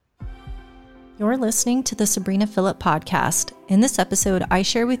You're listening to the Sabrina Phillip podcast. In this episode, I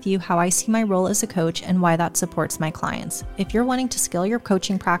share with you how I see my role as a coach and why that supports my clients. If you're wanting to scale your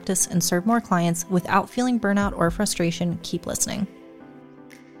coaching practice and serve more clients without feeling burnout or frustration, keep listening.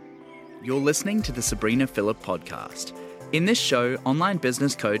 You're listening to the Sabrina Phillip podcast. In this show, online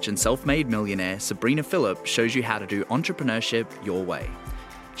business coach and self-made millionaire Sabrina Phillip shows you how to do entrepreneurship your way.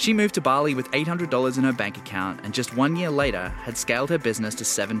 She moved to Bali with $800 in her bank account and just 1 year later had scaled her business to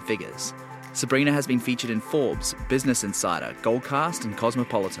 7 figures. Sabrina has been featured in Forbes, Business Insider, Goldcast, and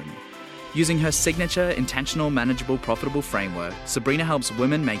Cosmopolitan. Using her signature, intentional, manageable, profitable framework, Sabrina helps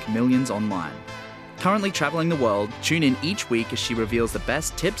women make millions online. Currently traveling the world, tune in each week as she reveals the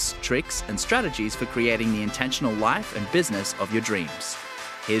best tips, tricks, and strategies for creating the intentional life and business of your dreams.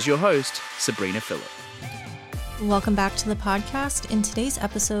 Here's your host, Sabrina Phillip. Welcome back to the podcast. In today's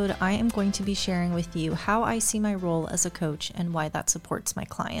episode, I am going to be sharing with you how I see my role as a coach and why that supports my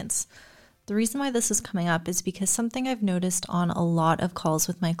clients. The reason why this is coming up is because something I've noticed on a lot of calls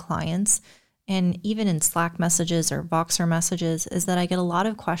with my clients, and even in Slack messages or Voxer messages, is that I get a lot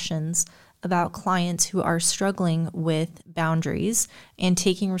of questions about clients who are struggling with boundaries and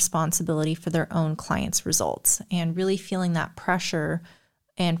taking responsibility for their own clients' results, and really feeling that pressure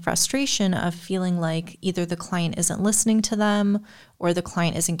and frustration of feeling like either the client isn't listening to them or the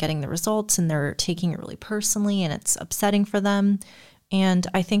client isn't getting the results and they're taking it really personally and it's upsetting for them. And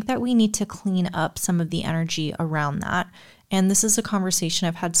I think that we need to clean up some of the energy around that. And this is a conversation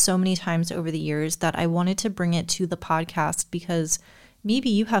I've had so many times over the years that I wanted to bring it to the podcast because maybe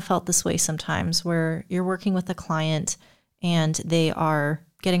you have felt this way sometimes where you're working with a client and they are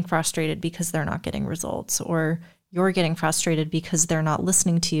getting frustrated because they're not getting results, or you're getting frustrated because they're not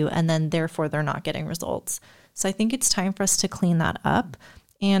listening to you and then therefore they're not getting results. So I think it's time for us to clean that up.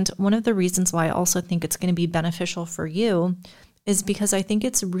 And one of the reasons why I also think it's going to be beneficial for you is because I think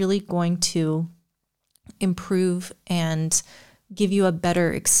it's really going to improve and give you a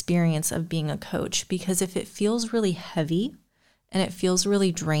better experience of being a coach. Because if it feels really heavy and it feels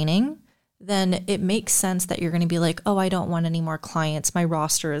really draining, then it makes sense that you're going to be like, oh, I don't want any more clients. My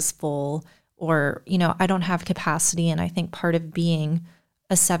roster is full, or, I don't have capacity. And I think part of being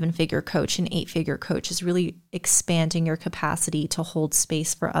a 7-figure coach, an 8-figure coach, is really expanding your capacity to hold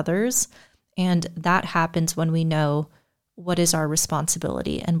space for others. And that happens when we know what is our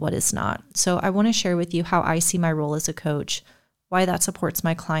responsibility and what is not. So I want to share with you how I see my role as a coach, why that supports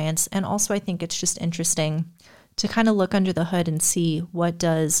my clients. And also I think it's just interesting to kind of look under the hood and see what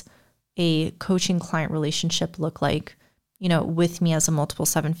does a coaching client relationship look like, with me as a multiple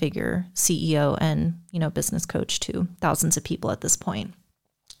 7-figure CEO and, business coach to thousands of people at this point.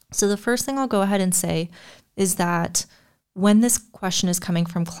 So the first thing I'll go ahead and say is that when this question is coming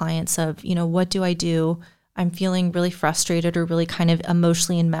from clients of, what do I do? I'm feeling really frustrated or really kind of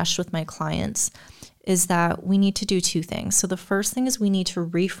emotionally enmeshed with my clients, is that we need to do 2 things. So the first thing is we need to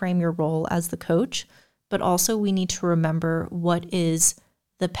reframe your role as the coach, but also we need to remember what is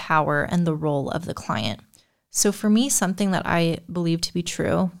the power and the role of the client. So for me, something that I believe to be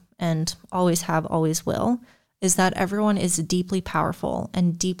true and always have, always will, is that everyone is deeply powerful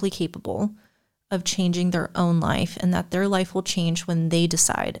and deeply capable of changing their own life, and that their life will change when they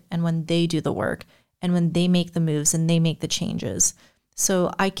decide and when they do the work and when they make the moves and they make the changes.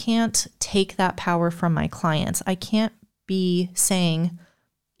 So I can't take that power from my clients. I can't be saying,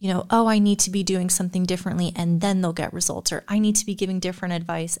 oh, I need to be doing something differently and then they'll get results, or I need to be giving different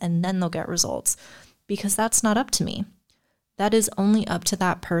advice and then they'll get results, because that's not up to me. That is only up to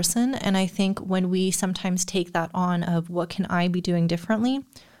that person. And I think when we sometimes take that on of what can I be doing differently,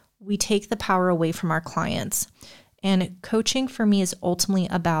 we take the power away from our clients. And coaching for me is ultimately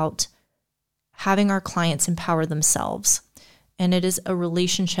about having our clients empower themselves. And it is a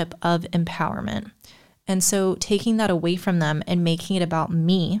relationship of empowerment. And so taking that away from them and making it about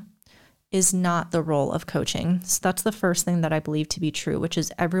me is not the role of coaching. So that's the first thing that I believe to be true, which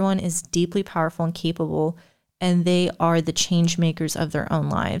is everyone is deeply powerful and capable, and they are the change makers of their own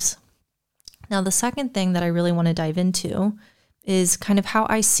lives. Now, the second thing that I really want to dive into is kind of how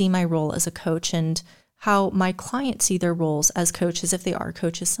I see my role as a coach and how my clients see their roles as coaches if they are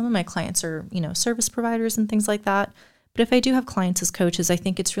coaches. Some of my clients are, service providers and things like that. But if I do have clients as coaches, I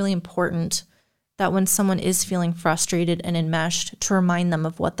think it's really important that when someone is feeling frustrated and enmeshed, to remind them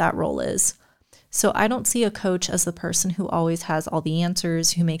of what that role is. So I don't see a coach as the person who always has all the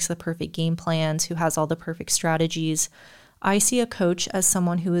answers, who makes the perfect game plans, who has all the perfect strategies. I see a coach as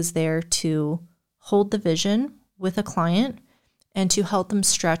someone who is there to hold the vision with a client and to help them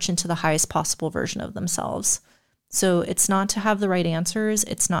stretch into the highest possible version of themselves. So it's not to have the right answers.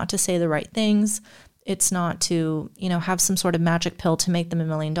 It's not to say the right things. It's not to, have some sort of magic pill to make them $1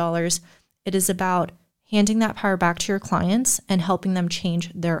 million. It is about handing that power back to your clients and helping them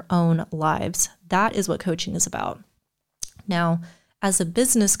change their own lives. That is what coaching is about. Now, as a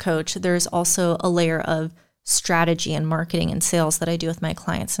business coach, there's also a layer of strategy and marketing and sales that I do with my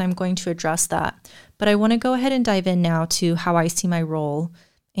clients, and I'm going to address that. But I want to go ahead and dive in now to how I see my role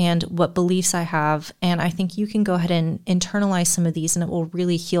and what beliefs I have. And I think you can go ahead and internalize some of these, and it will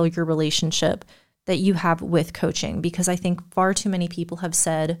really heal your relationship that you have with coaching, because I think far too many people have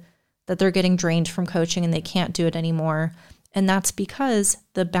said that they're getting drained from coaching and they can't do it anymore. And that's because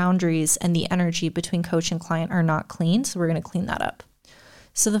the boundaries and the energy between coach and client are not clean. So we're going to clean that up.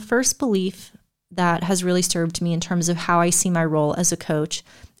 So the first belief that has really served me in terms of how I see my role as a coach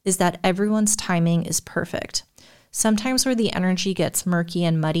is that everyone's timing is perfect. Sometimes where the energy gets murky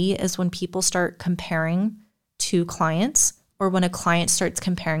and muddy is when people start comparing to clients, or when a client starts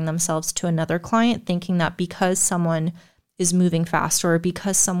comparing themselves to another client, thinking that because someone is moving faster or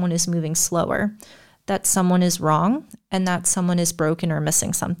because someone is moving slower, that someone is wrong and that someone is broken or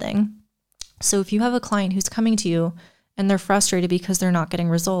missing something. So if you have a client who's coming to you and they're frustrated because they're not getting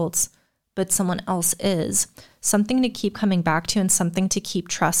results, but someone else is, something to keep coming back to and something to keep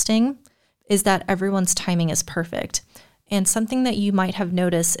trusting is that everyone's timing is perfect. And something that you might have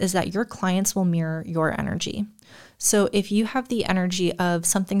noticed is that your clients will mirror your energy. So if you have the energy of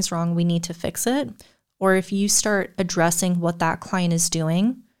something's wrong, we need to fix it, or if you start addressing what that client is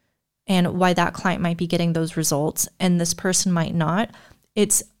doing and why that client might be getting those results and this person might not,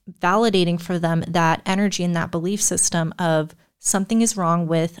 it's validating for them that energy and that belief system of something is wrong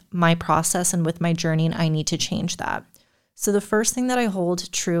with my process and with my journey, and I need to change that. So the first thing that I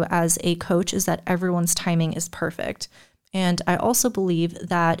hold true as a coach is that everyone's timing is perfect. And I also believe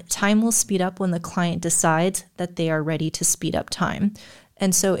that time will speed up when the client decides that they are ready to speed up time.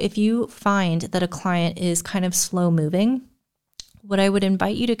 And so if you find that a client is kind of slow moving, what I would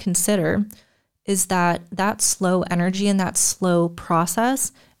invite you to consider is that that slow energy and that slow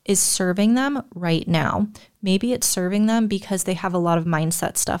process is serving them right now. Maybe it's serving them because they have a lot of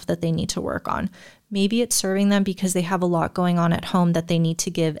mindset stuff that they need to work on. Maybe it's serving them because they have a lot going on at home that they need to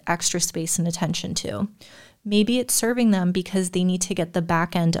give extra space and attention to. Maybe it's serving them because they need to get the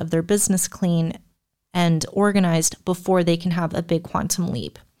back end of their business clean and organized before they can have a big quantum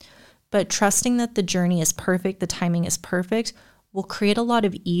leap. But trusting that the journey is perfect, the timing is perfect, will create a lot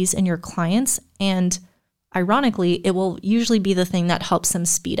of ease in your clients. And ironically, it will usually be the thing that helps them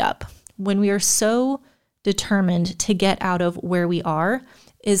speed up. When we are so determined to get out of where we are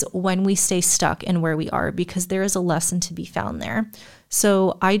is when we stay stuck in where we are, because there is a lesson to be found there.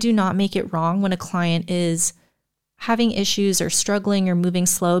 So I do not make it wrong when a client is having issues or struggling or moving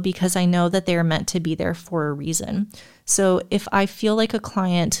slow, because I know that they are meant to be there for a reason. So if I feel like a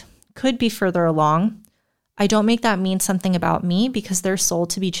client could be further along, I don't make that mean something about me, because their soul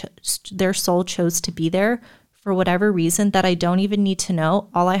chose to be there for whatever reason that I don't even need to know.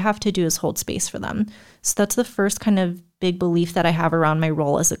 All I have to do is hold space for them. So that's the first kind of big belief that I have around my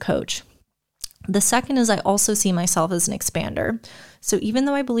role as a coach. The second is I also see myself as an expander. So even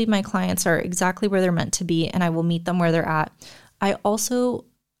though I believe my clients are exactly where they're meant to be and I will meet them where they're at, I also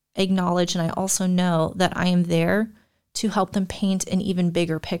acknowledge and I also know that I am there to help them paint an even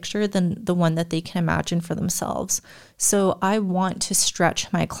bigger picture than the one that they can imagine for themselves. So I want to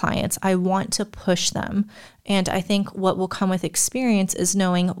stretch my clients. I want to push them. And I think what will come with experience is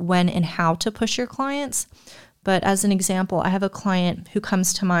knowing when and how to push your clients. But as an example, I have a client who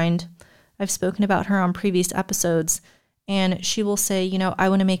comes to mind. I've spoken about her on previous episodes, and she will say, I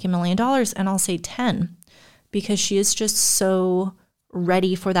want to make $1 million, and I'll say 10, because she is just so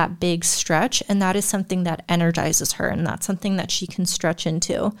ready for that big stretch. And that is something that energizes her. And that's something that she can stretch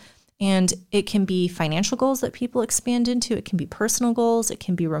into. And it can be financial goals that people expand into. It can be personal goals. It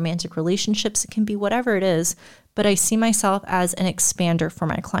can be romantic relationships. It can be whatever it is. But I see myself as an expander for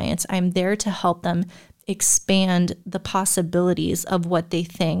my clients. I'm there to help them expand the possibilities of what they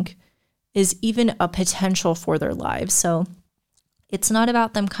think is even a potential for their lives. So it's not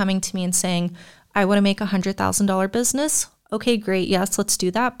about them coming to me and saying, I want to make $100,000 business. Okay, great. Yes, let's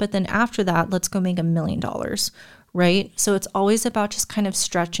do that. But then after that, let's go make $1 million, right? So it's always about just kind of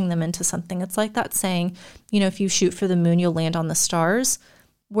stretching them into something. It's like that saying, if you shoot for the moon, you'll land on the stars.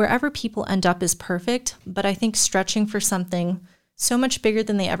 Wherever people end up is perfect. But I think stretching for something so much bigger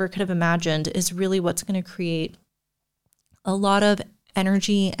than they ever could have imagined is really what's going to create a lot of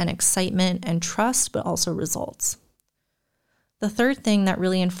energy and excitement and trust, but also results. The third thing that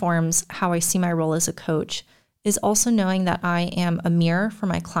really informs how I see my role as a coach is also knowing that I am a mirror for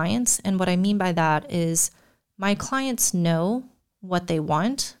my clients. And what I mean by that is my clients know what they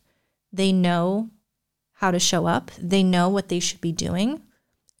want. They know how to show up. They know what they should be doing.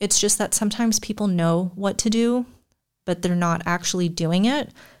 It's just that sometimes people know what to do, but they're not actually doing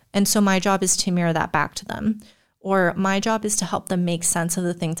it. And so my job is to mirror that back to them. Or my job is to help them make sense of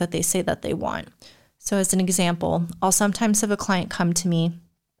the things that they say that they want. So as an example, I'll sometimes have a client come to me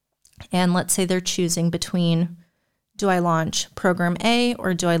and let's say they're choosing between, do I launch program A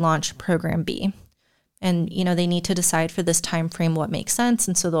or do I launch program B? And, they need to decide for this time frame what makes sense.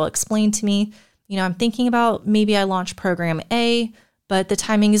 And so they'll explain to me, I'm thinking about maybe I launch program A, but the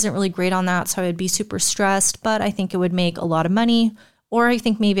timing isn't really great on that. So I would be super stressed, but I think it would make a lot of money. Or I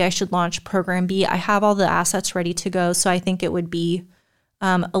think maybe I should launch program B. I have all the assets ready to go. So I think it would be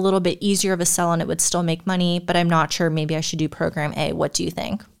a little bit easier of a sell and it would still make money, but I'm not sure. Maybe I should do program A. What do you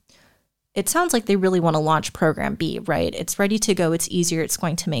think? It sounds like they really want to launch program B, right? It's ready to go. It's easier. It's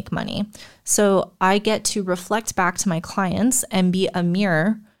going to make money. So I get to reflect back to my clients and be a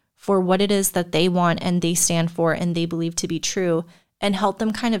mirror for what it is that they want and they stand for and they believe to be true, and help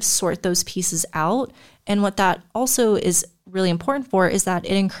them kind of sort those pieces out. And what that also is really important for is that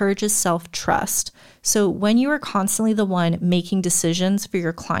it encourages self-trust. So when you are constantly the one making decisions for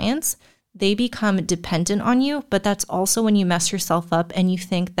your clients, they become dependent on you, but that's also when you mess yourself up and you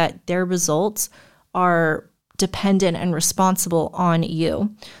think that their results are dependent and responsible on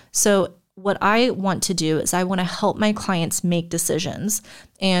you. So what I want to do is I want to help my clients make decisions.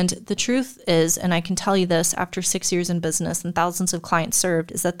 And the truth is, and I can tell you this after 6 years in business and thousands of clients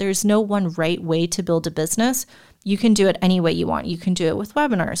served, is that there's no one right way to build a business. You can do it any way you want. You can do it with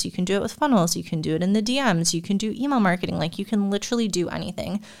webinars. You can do it with funnels. You can do it in the DMs. You can do email marketing. Like you can literally do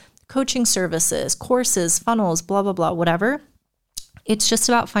anything. Coaching services, courses, funnels, blah, blah, blah, whatever. It's just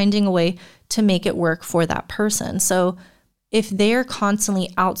about finding a way to make it work for that person. So if they're constantly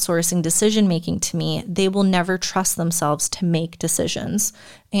outsourcing decision-making to me, they will never trust themselves to make decisions.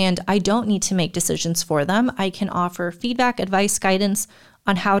 And I don't need to make decisions for them. I can offer feedback, advice, guidance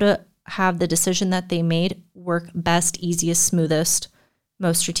on how to have the decision that they made work best, easiest, smoothest,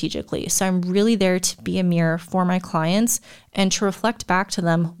 most strategically. So I'm really there to be a mirror for my clients and to reflect back to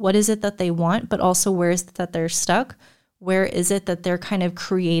them, what is it that they want, but also where is it that they're stuck? Where is it that they're kind of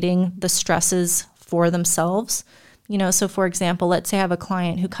creating the stresses for themselves? So for example, let's say I have a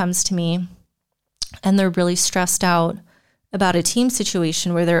client who comes to me and they're really stressed out about a team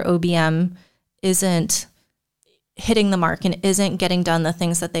situation where their OBM isn't hitting the mark and isn't getting done the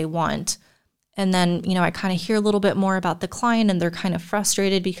things that they want. And then, I kind of hear a little bit more about the client and they're kind of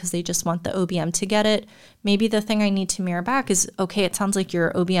frustrated because they just want the OBM to get it. Maybe the thing I need to mirror back is, okay, it sounds like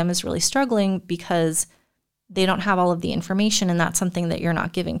your OBM is really struggling because they don't have all of the information and that's something that you're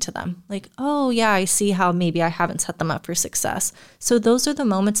not giving to them. Like, oh yeah, I see how maybe I haven't set them up for success. So those are the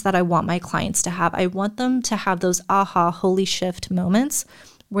moments that I want my clients to have. I want them to have those aha, holy shift moments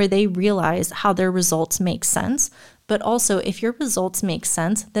where they realize how their results make sense. But also if your results make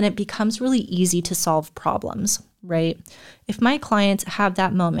sense, then it becomes really easy to solve problems, right? If my clients have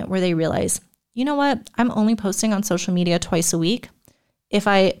that moment where they realize, you know what, I'm only posting on social media twice a week. If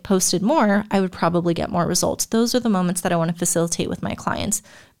I posted more, I would probably get more results. Those are the moments that I want to facilitate with my clients.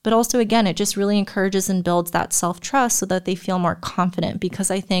 But also, again, it just really encourages and builds that self-trust so that they feel more confident, because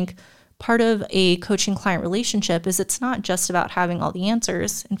I think part of a coaching client relationship is it's not just about having all the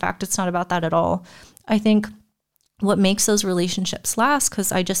answers. In fact, it's not about that at all. I think what makes those relationships last,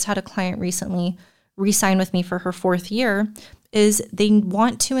 because I just had a client recently re-sign with me for her 4th year, is they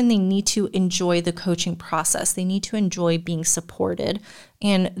want to and they need to enjoy the coaching process. They need to enjoy being supported.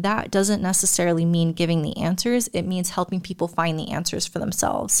 And that doesn't necessarily mean giving the answers. It means helping people find the answers for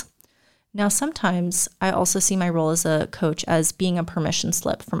themselves. Now, sometimes I also see my role as a coach as being a permission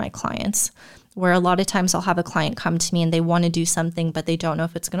slip for my clients, where a lot of times I'll have a client come to me and they want to do something, but they don't know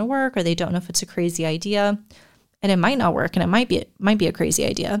if it's going to work or they don't know if it's a crazy idea. And it might not work and it might be a crazy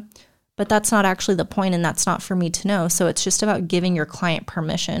idea. But that's not actually the point, and that's not for me to know. So it's just about giving your client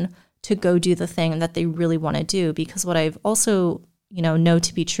permission to go do the thing that they really want to do. Because what I've also, know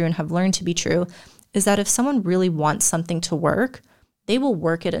to be true and have learned to be true is that if someone really wants something to work, they will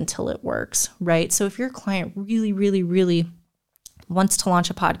work it until it works, right? So if your client really, really, really wants to launch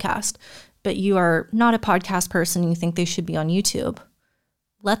a podcast, but you are not a podcast person and you think they should be on YouTube,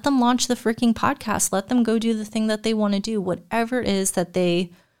 let them launch the freaking podcast. Let them go do the thing that they want to do. Whatever it is that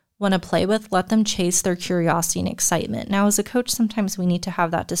they want to play with, let them chase their curiosity and excitement. Now, as a coach, sometimes we need to have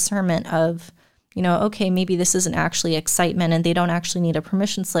that discernment of, okay, maybe this isn't actually excitement and they don't actually need a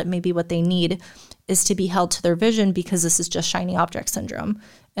permission slip. Maybe what they need is to be held to their vision because this is just shiny object syndrome.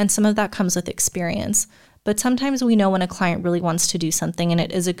 And some of that comes with experience. But sometimes we know when a client really wants to do something and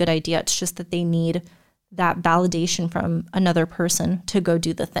it is a good idea. It's just that they need that validation from another person to go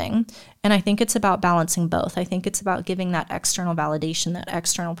do the thing. And I think it's about balancing both. I think it's about giving that external validation, that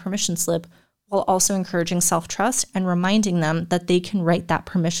external permission slip, while also encouraging self-trust and reminding them that they can write that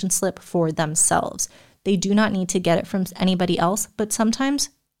permission slip for themselves. They do not need to get it from anybody else, but sometimes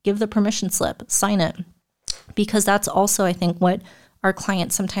give the permission slip, sign it, because that's also, I think, what our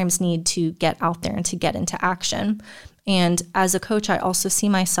clients sometimes need to get out there and to get into action. And as a coach, I also see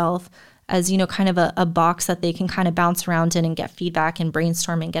myself as, kind of a box that they can kind of bounce around in and get feedback and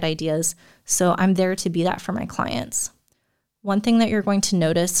brainstorm and get ideas. So I'm there to be that for my clients. One thing that you're going to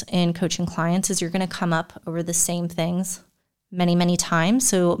notice in coaching clients is you're going to come up over the same things many, many times.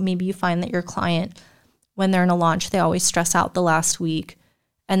 So maybe you find that your client, when they're in a launch, they always stress out the last week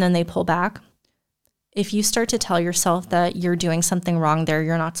and then they pull back. If you start to tell yourself that you're doing something wrong there,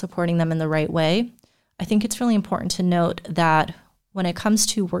 you're not supporting them in the right way, I think it's really important to note that when it comes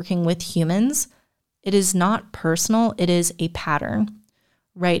to working with humans, it is not personal, it is a pattern,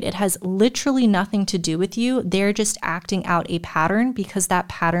 right? It has literally nothing to do with you. They're just acting out a pattern because that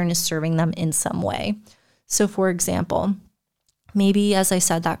pattern is serving them in some way. So for example, maybe, as I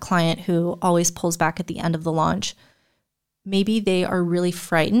said, that client who always pulls back at the end of the launch, maybe they are really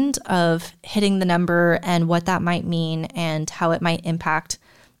frightened of hitting the number and what that might mean and how it might impact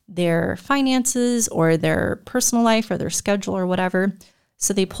their finances or their personal life or their schedule or whatever.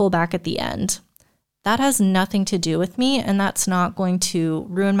 So they pull back at the end. That has nothing to do with me, and that's not going to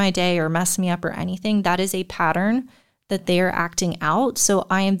ruin my day or mess me up or anything. That is a pattern that they are acting out. So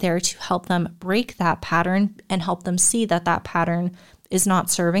I am there to help them break that pattern and help them see that that pattern is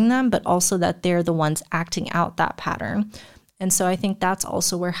not serving them, but also that they're the ones acting out that pattern. And so I think that's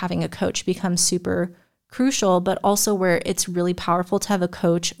also where having a coach becomes super crucial, but also where it's really powerful to have a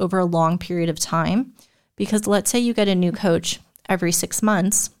coach over a long period of time. Because let's say you get a new coach every 6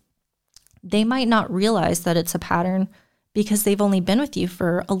 months, they might not realize that it's a pattern because they've only been with you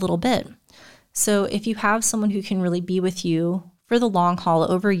for a little bit. So if you have someone who can really be with you for the long haul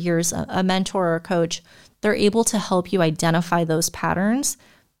over years, a mentor or a coach, they're able to help you identify those patterns.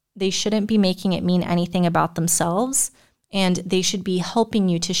 They shouldn't be making it mean anything about themselves, and they should be helping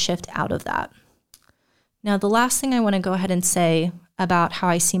you to shift out of that. Now, the last thing I want to go ahead and say about how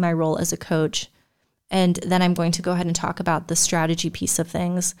I see my role as a coach, and then I'm going to go ahead and talk about the strategy piece of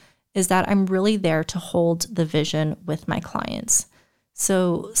things, is that I'm really there to hold the vision with my clients.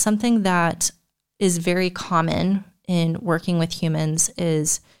 So something that is very common in working with humans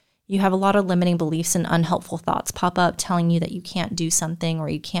is you have a lot of limiting beliefs and unhelpful thoughts pop up telling you that you can't do something or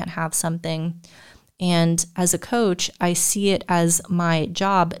you can't have something. And as a coach, I see it as my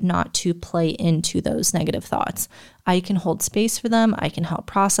job not to play into those negative thoughts. I can hold space for them. I can help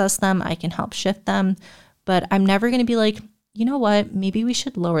process them. I can help shift them. But I'm never going to be like, you know what, maybe we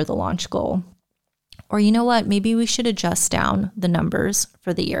should lower the launch goal. Or you know what, maybe we should adjust down the numbers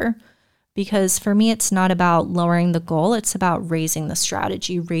for the year. Because for me, it's not about lowering the goal. It's about raising the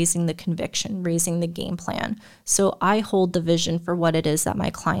strategy, raising the conviction, raising the game plan. So I hold the vision for what it is that my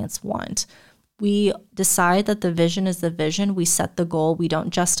clients want. We decide that the vision is the vision. We set the goal. We don't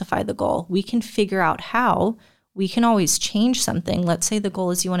justify the goal. We can figure out how. We can always change something. Let's say the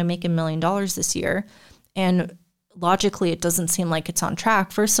goal is you want to make $1 million this year. And logically, it doesn't seem like it's on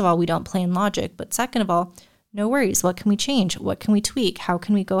track. First of all, we don't play in logic. But second of all, no worries. What can we change? What can we tweak? How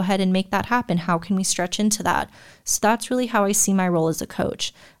can we go ahead and make that happen? How can we stretch into that? So that's really how I see my role as a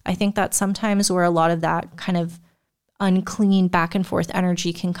coach. I think that sometimes where a lot of that kind of unclean back and forth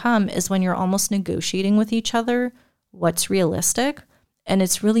energy can come is when you're almost negotiating with each other what's realistic. And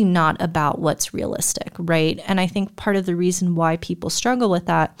it's really not about what's realistic, right? And I think part of the reason why people struggle with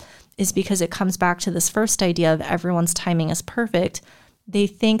that is because it comes back to this first idea of everyone's timing is perfect. They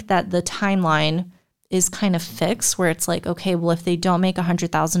think that the timeline is kind of fixed, where it's like, okay, well, if they don't make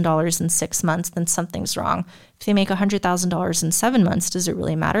 $100,000 in 6 months, then something's wrong. If they make $100,000 in 7 months, does it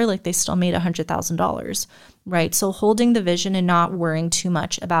really matter? Like, they still made $100,000, right? So holding the vision and not worrying too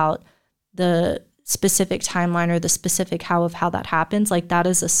much about the specific timeline or the specific how of how that happens, like that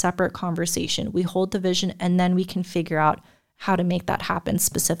is a separate conversation. We hold the vision and then we can figure out how to make that happen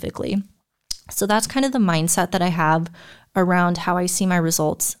specifically. So that's kind of the mindset that I have around how I see my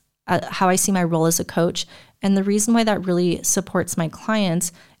results, how I see my role as a coach. And the reason why that really supports my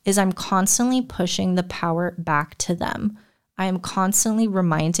clients is I'm constantly pushing the power back to them. I am constantly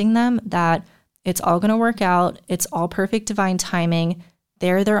reminding them that it's all going to work out. It's all perfect divine timing.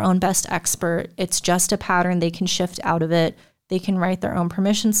 They're their own best expert. It's just a pattern. They can shift out of it. They can write their own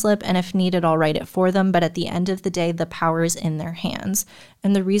permission slip, and if needed, I'll write it for them. But at the end of the day, the power is in their hands.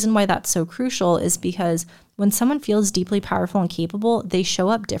 And the reason why that's so crucial is because when someone feels deeply powerful and capable, they show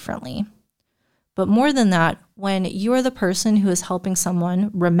up differently. But more than that, when you are the person who is helping someone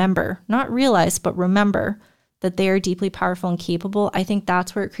remember, not realize, but remember that they are deeply powerful and capable, I think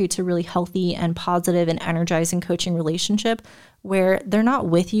that's where it creates a really healthy and positive and energizing coaching relationship where they're not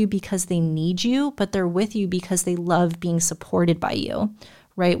with you because they need you, but they're with you because they love being supported by you,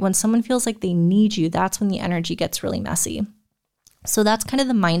 right? When someone feels like they need you, that's when the energy gets really messy. So that's kind of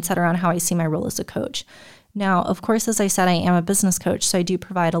the mindset around how I see my role as a coach. Now, of course, as I said, I am a business coach, so I do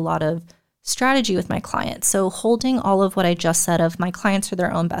provide a lot of strategy with my clients. So holding all of what I just said of my clients are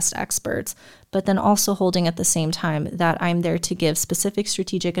their own best experts, but then also holding at the same time that I'm there to give specific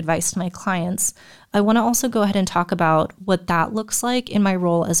strategic advice to my clients. I want to also go ahead and talk about what that looks like in my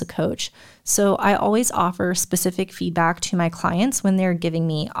role as a coach. So I always offer specific feedback to my clients when they're giving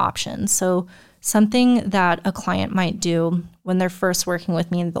me options. So something that a client might do when they're first working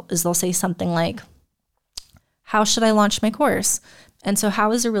with me is they'll say something like, how should I launch my course? And so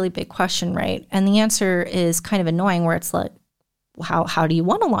how is a really big question, right? And the answer is kind of annoying where it's like, how do you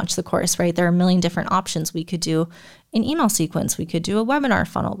want to launch the course, right? There are a million different options. We could do an email sequence. We could do a webinar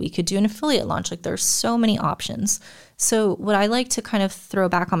funnel. We could do an affiliate launch. Like there's so many options. So what I like to kind of throw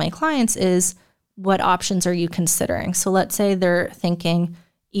back on my clients is what options are you considering? So let's say they're thinking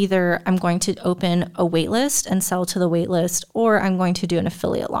either I'm going to open a waitlist and sell to the waitlist, or I'm going to do an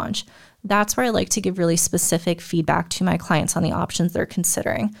affiliate launch. That's where I like to give really specific feedback to my clients on the options they're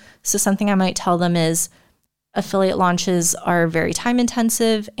considering. So something I might tell them is affiliate launches are very time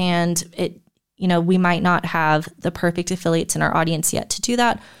intensive and we might not have the perfect affiliates in our audience yet to do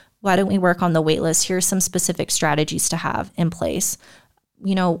that. Why don't we work on the waitlist? Here's some specific strategies to have in place.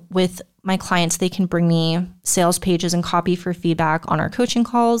 With my clients, they can bring me sales pages and copy for feedback on our coaching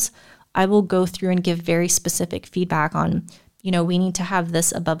calls. I will go through and give very specific feedback on we need to have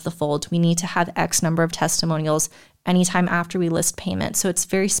this above the fold. We need to have X number of testimonials anytime after we list payment. So it's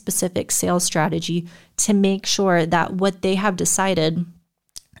very specific sales strategy to make sure that what they have decided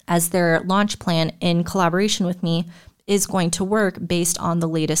as their launch plan in collaboration with me is going to work based on the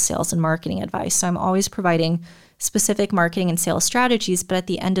latest sales and marketing advice. So I'm always providing specific marketing and sales strategies, but at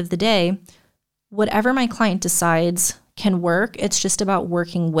the end of the day, whatever my client decides can work. It's just about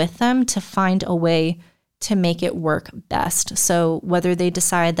working with them to find a way to make it work best. So whether they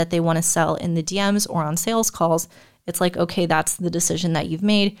decide that they want to sell in the DMs or on sales calls, it's like, okay, that's the decision that you've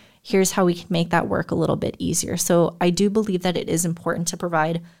made. Here's how we can make that work a little bit easier. So I do believe that it is important to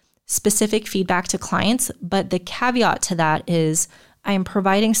provide specific feedback to clients, but the caveat to that is I am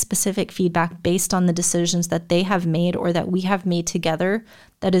providing specific feedback based on the decisions that they have made or that we have made together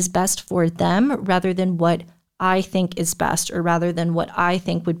that is best for them rather than what I think is best or rather than what I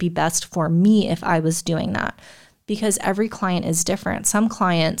think would be best for me if I was doing that. Because every client is different. Some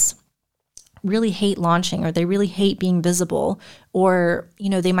clients really hate launching or they really hate being visible or,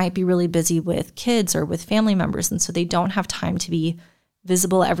 they might be really busy with kids or with family members. And so they don't have time to be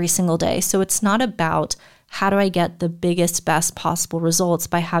visible every single day. So it's not about how do I get the biggest, best possible results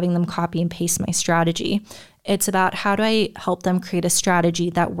by having them copy and paste my strategy. It's about how do I help them create a strategy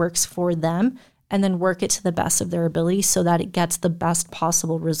that works for them and then work it to the best of their ability so that it gets the best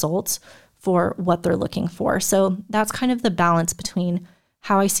possible results for what they're looking for. So that's kind of the balance between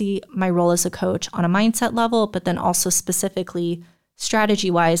how I see my role as a coach on a mindset level, but then also specifically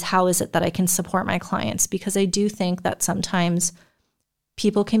strategy-wise, how is it that I can support my clients? Because I do think that sometimes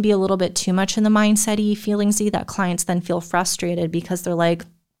people can be a little bit too much in the mindset-y, feelingsy, that clients then feel frustrated because they're like,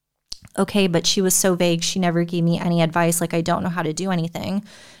 okay, but she was so vague. She never gave me any advice. Like, I don't know how to do anything.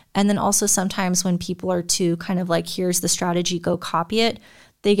 And then also sometimes when people are too kind of like, here's the strategy, go copy it,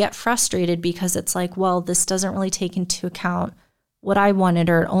 they get frustrated because it's like, well, this doesn't really take into account what I wanted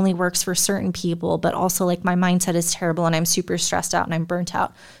or it only works for certain people, but also like my mindset is terrible and I'm super stressed out and I'm burnt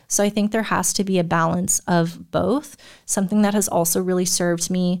out. So I think there has to be a balance of both. Something that has also really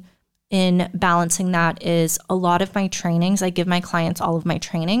served me in balancing that is a lot of my trainings. I give my clients all of my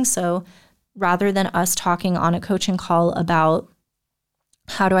training. So rather than us talking on a coaching call about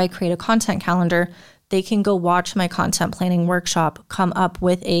how do I create a content calendar, they can go watch my content planning workshop, come up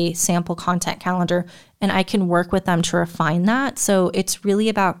with a sample content calendar, and I can work with them to refine that. So it's really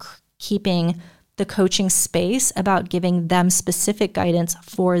about keeping the coaching space, about giving them specific guidance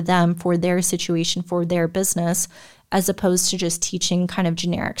for them, for their situation, for their business, as opposed to just teaching kind of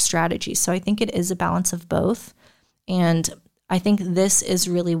generic strategies. So I think it is a balance of both. And I think this is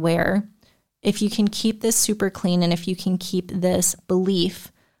really where, if you can keep this super clean and if you can keep this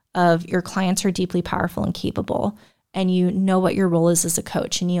belief of your clients are deeply powerful and capable, and you know what your role is as a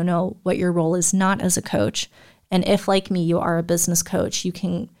coach, and you know what your role is not as a coach. And if, like me, you are a business coach, you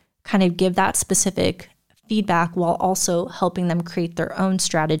can kind of give that specific feedback while also helping them create their own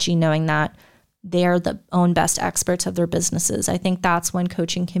strategy, knowing that they're the own best experts of their businesses. I think that's when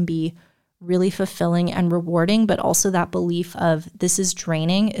coaching can be really fulfilling and rewarding, but also that belief of this is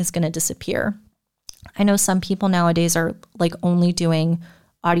draining is going to disappear. I know some people nowadays are like only doing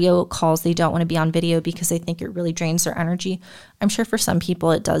audio calls. They don't want to be on video because they think it really drains their energy. I'm sure for some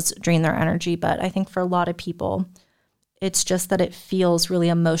people it does drain their energy, but I think for a lot of people, it's just that it feels really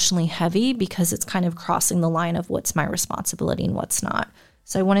emotionally heavy because it's kind of crossing the line of what's my responsibility and what's not.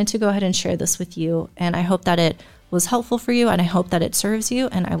 So I wanted to go ahead and share this with you, and I hope that it was helpful for you, and I hope that it serves you,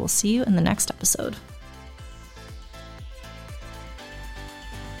 and I will see you in the next episode.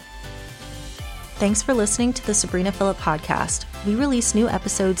 Thanks for listening to the Sabrina Philipp podcast. We release new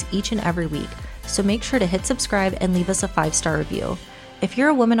episodes each and every week, so make sure to hit subscribe and leave us a 5-star review. If you're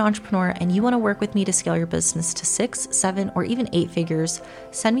a woman entrepreneur and you want to work with me to scale your business to 6, 7, or even 8 figures,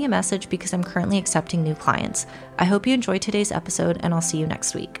 send me a message because I'm currently accepting new clients. I hope you enjoyed today's episode, and I'll see you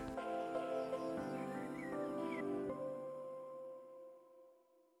next week.